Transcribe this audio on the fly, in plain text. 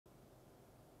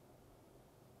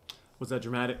Was that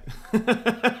dramatic?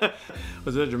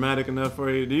 Was that dramatic enough for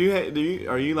you?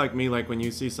 Are you like me, like when you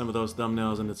see some of those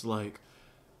thumbnails and it's like,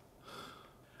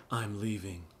 I'm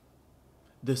leaving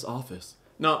this office.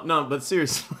 No, but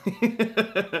seriously,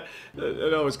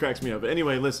 it always cracks me up. But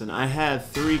anyway, listen, I had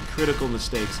 3 critical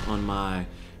mistakes on my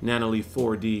Nanoleaf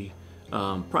 4D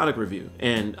product review,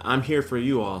 and I'm here for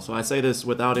you all. So I say this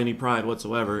without any pride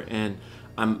whatsoever, and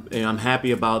I'm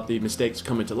happy about the mistakes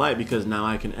coming to light because now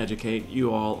I can educate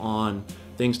you all on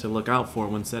things to look out for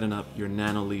when setting up your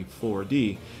Nanoleaf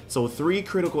 4D. So 3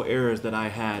 critical errors that I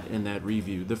had in that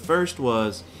review. The first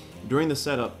was during the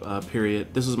setup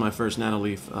period. This was my first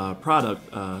Nanoleaf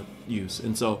product use,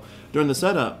 and so during the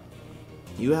setup,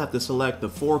 you have to select the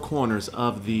 4 corners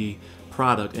of the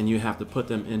product and you have to put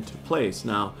them into place.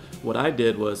 Now, what I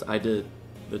did was I did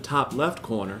the top left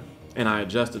corner and I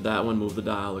adjusted that one, moved the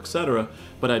dial, etc.,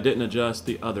 but I didn't adjust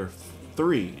the other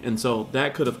 3, and so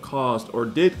that could have caused, or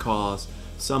did cause,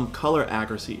 some color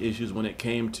accuracy issues when it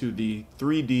came to the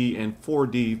 3D and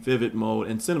 4D vivid mode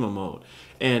and cinema mode.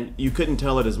 And you couldn't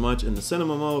tell it as much in the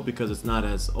cinema mode because it's not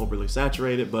as overly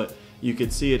saturated, but you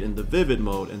could see it in the vivid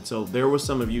mode. And so there was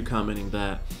some of you commenting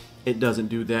that it doesn't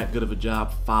do that good of a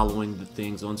job following the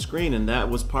things on screen, and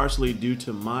that was partially due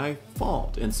to my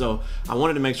fault. And so I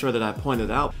wanted to make sure that I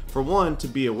pointed out, for one, to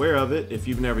be aware of it if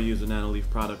you've never used a Nanoleaf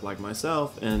product like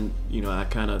myself, and you know, I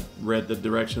kind of read the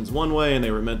directions one way and they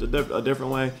were meant a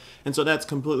different way, and so that's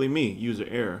completely me, user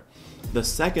error. The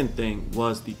second thing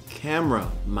was the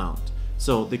camera mount.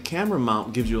 So the camera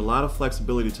mount gives you a lot of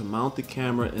flexibility to mount the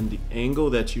camera in the angle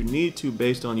that you need to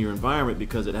based on your environment,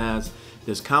 because it has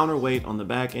this counterweight on the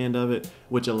back end of it,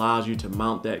 which allows you to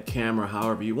mount that camera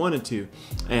however you wanted to.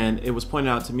 And it was pointed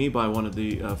out to me by one of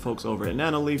the folks over at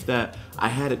Nanoleaf that I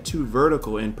had it too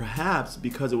vertical, and perhaps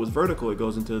because it was vertical, it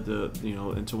goes into the, you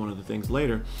know, into one of the things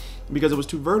later, because it was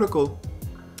too vertical,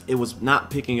 it was not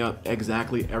picking up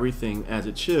exactly everything as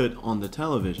it should on the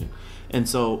television. And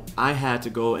so I had to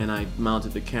go and I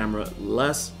mounted the camera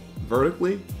less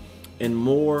vertically and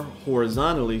more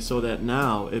horizontally, so that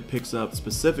now it picks up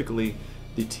specifically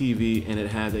the TV and it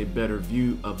has a better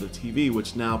view of the TV,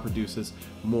 which now produces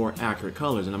more accurate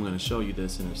colors. And I'm going to show you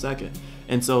this in a second.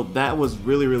 And so that was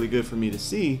really, really good for me to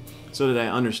see, so that I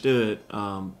understood,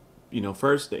 you know,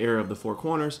 first the error of the 4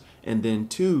 corners, and then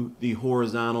 2, the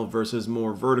horizontal versus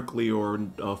more vertically or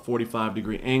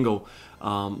 45-degree angle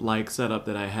like setup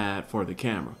that I had for the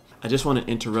camera. I just want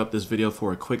to interrupt this video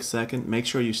for a quick second. Make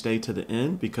sure you stay to the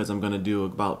end, because I'm going to do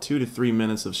about 2 to 3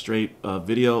 minutes of straight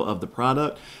video of the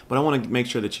product, but I want to make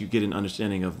sure that you get an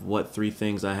understanding of what 3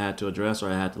 things I had to address, or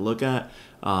I had to look at,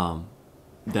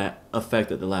 that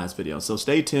affected the last video. So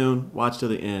stay tuned, watch to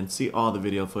the end, see all the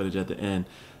video footage at the end.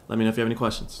 Let me know if you have any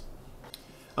questions.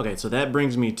 Okay, so that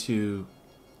brings me to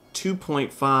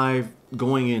 2.5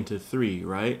 going into 3,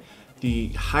 right? The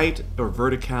height or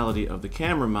verticality of the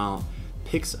camera mount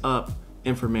picks up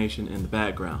information in the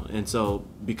background. And so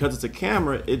because it's a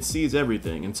camera, it sees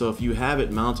everything. And so if you have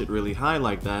it mounted really high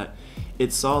like that,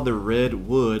 it saw the red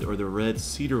wood or the red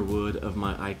cedar wood of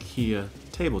my IKEA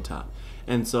tabletop.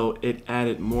 And so it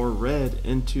added more red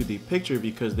into the picture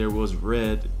because there was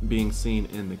red being seen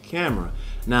in the camera.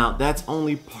 Now that's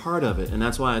only part of it, and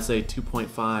that's why I say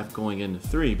 2.5 going into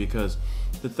 3, because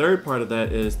the third part of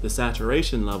that is the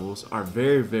saturation levels are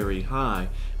very, very high.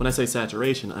 When I say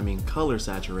saturation, I mean color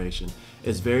saturation.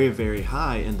 It's very, very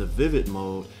high in the vivid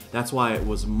mode. That's why it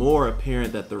was more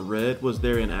apparent that the red was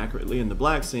there inaccurately in the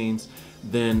black scenes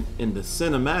than in the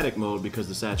cinematic mode, because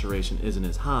the saturation isn't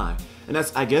as high. And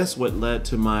that's, I guess, what led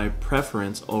to my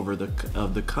preference over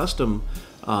the custom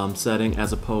setting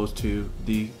as opposed to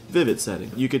the vivid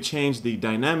setting. You could change the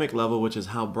dynamic level, which is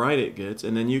how bright it gets,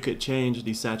 and then you could change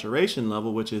the saturation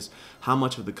level, which is how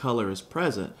much of the color is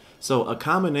present. So a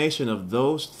combination of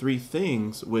those 3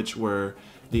 things, which were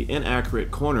the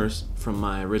inaccurate corners from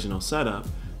my original setup,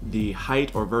 the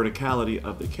height or verticality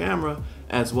of the camera,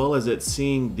 as well as it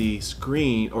seeing the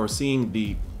screen or seeing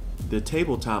the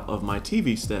tabletop of my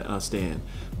TV stand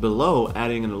below,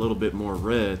 adding in a little bit more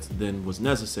red than was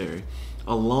necessary,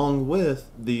 along with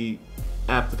the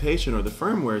application or the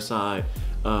firmware side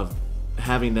of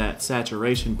having that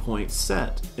saturation point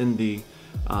set in the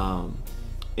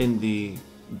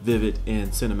vivid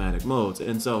and cinematic modes.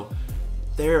 And so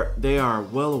they are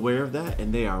well aware of that,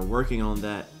 and they are working on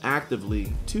that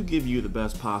actively to give you the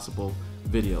best possible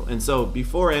video. And so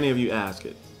before any of you ask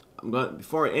it,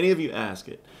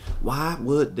 why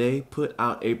would they put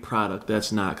out a product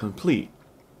that's not complete?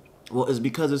 Well, it's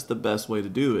because it's the best way to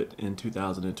do it in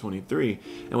 2023.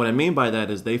 And what I mean by that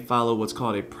is they follow what's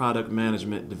called a product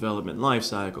management development life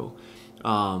cycle.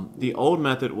 The old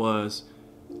method was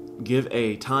give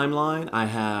a timeline. I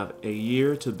have a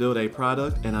year to build a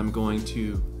product, and I'm going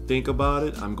to think about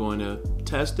it, I'm going to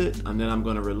test it, and then I'm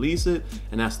going to release it,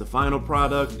 and that's the final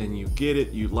product, and you get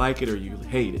it, you like it, or you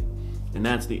hate it. And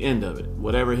that's the end of it.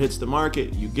 Whatever hits the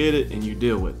market, you get it and you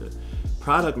deal with it.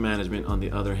 Product management, on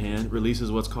the other hand,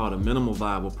 releases what's called a minimal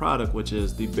viable product, which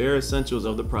is the bare essentials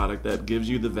of the product that gives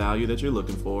you the value that you're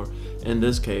looking for. In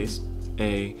this case,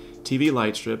 a TV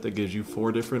light strip that gives you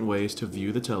 4 different ways to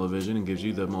view the television and gives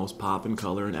you the most pop and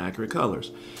color and accurate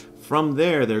colors. From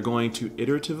there, they're going to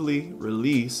iteratively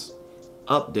release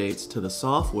updates to the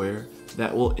software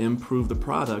that will improve the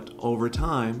product over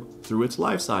time through its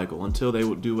life cycle until they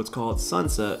would do what's called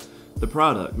sunset the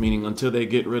product, meaning until they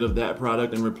get rid of that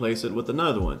product and replace it with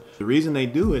another one. The reason they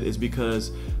do it is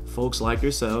because folks like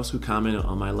yourselves who commented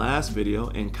on my last video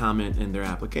and comment in their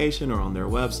application or on their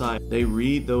website, they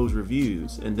read those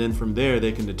reviews, and then from there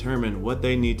they can determine what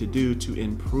they need to do to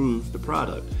improve the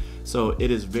product. So it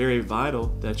is very vital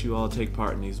that you all take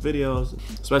part in these videos,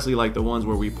 especially like the ones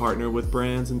where we partner with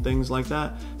brands and things like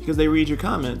that, because they read your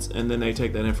comments and then they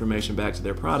take that information back to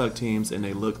their product teams and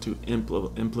they look to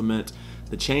implement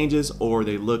the changes, or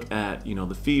they look at, you know,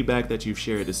 the feedback that you've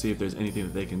shared to see if there's anything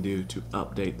that they can do to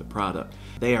update the product.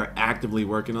 They are actively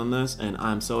working on this, and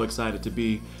I'm so excited to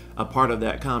be a part of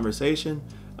that conversation,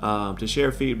 to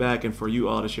share feedback and for you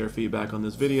all to share feedback on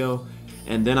this video.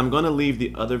 And then I'm going to leave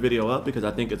the other video up because I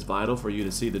think it's vital for you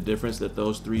to see the difference that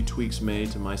those 3 tweaks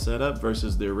made to my setup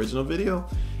versus the original video.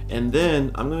 And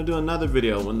then I'm going to do another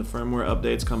video when the firmware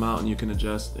updates come out and you can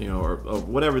adjust, you know, or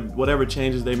whatever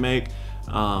changes they make,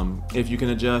 if you can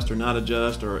adjust or not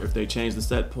adjust, or if they change the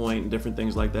set point and different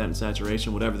things like that and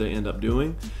saturation, whatever they end up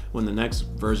doing. When the next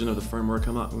version of the firmware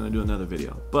come out, I'm going to do another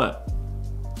video. But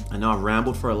I know I've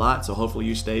rambled for a lot, so hopefully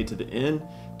you stayed to the end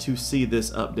to see this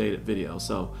updated video.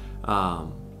 So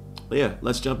but yeah,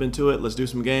 let's jump into it. Let's do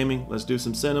some gaming, let's do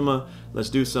some cinema, let's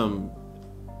do some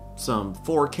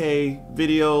 4K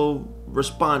video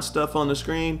response stuff on the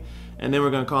screen, and then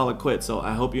we're gonna call it quits. So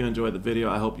I hope you enjoyed the video.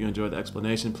 I hope you enjoyed the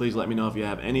explanation. Please let me know if you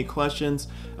have any questions.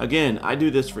 Again, I do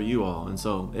this for you all, and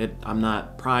so I'm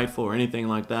not prideful or anything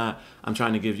like that. I'm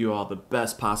trying to give you all the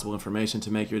best possible information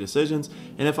to make your decisions.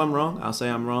 And if I'm wrong, I'll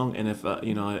say I'm wrong. And if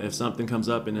you know, if something comes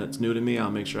up and it's new to me, I'll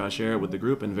make sure I share it with the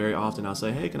group. And very often I'll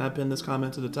say, hey, can I pin this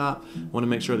comment to the top? I want to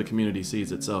make sure the community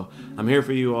sees it. So I'm here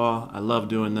for you all. I love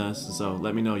doing this. So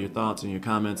let me know your thoughts and your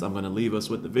comments. I'm going to leave us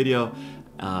with the video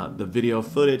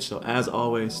footage. So as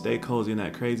always, stay cozy in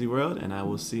that crazy world, and I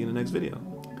will see you in the next video.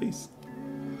 Peace.